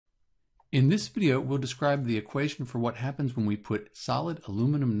In this video, we'll describe the equation for what happens when we put solid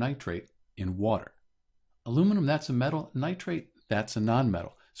aluminum nitrate in water. Aluminum, that's a metal. Nitrate, that's a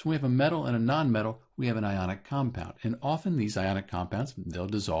nonmetal. So when we have a metal and a nonmetal, we have an ionic compound. And often these ionic compounds, they'll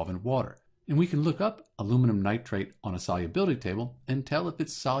dissolve in water. And we can look up aluminum nitrate on a solubility table and tell if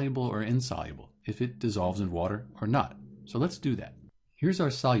it's soluble or insoluble, if it dissolves in water or not. So let's do that. Here's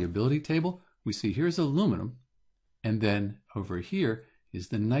our solubility table. We see here's aluminum, and then over here is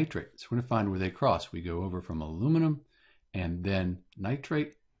the nitrate. So we're going to find where they cross. We go over from aluminum and then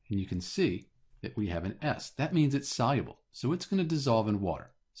nitrate, and you can see that we have an S. That means it's soluble, so it's going to dissolve in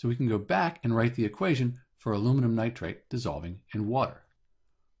water. So we can go back and write the equation for aluminum nitrate dissolving in water.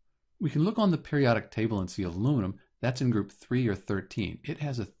 We can look on the periodic table and see aluminum, that's in group 3 or 13. It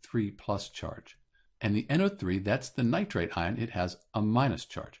has a 3+ charge. And the NO3, that's the nitrate ion, it has a minus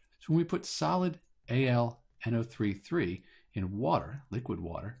charge. So when we put solid Al NO3 in water, liquid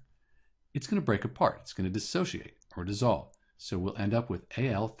water, it's going to break apart. It's going to dissociate or dissolve. So we'll end up with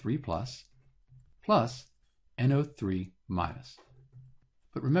Al3+ plus NO3 minus.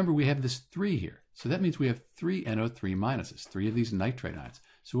 But remember, we have this 3 here. So that means we have 3 NO3 minuses, 3 of these nitrate ions.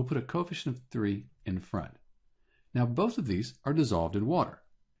 So we'll put a coefficient of 3 in front. Now both of these are dissolved in water.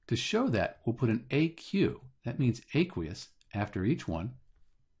 To show that, we'll put an AQ, that means aqueous, after each one.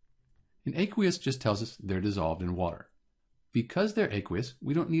 And aqueous just tells us they're dissolved in water. Because they're aqueous,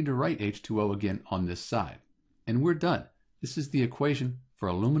 we don't need to write H2O again on this side. And we're done. This is the equation for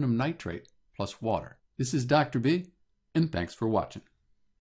aluminum nitrate plus water. This is Dr. B, and thanks for watching.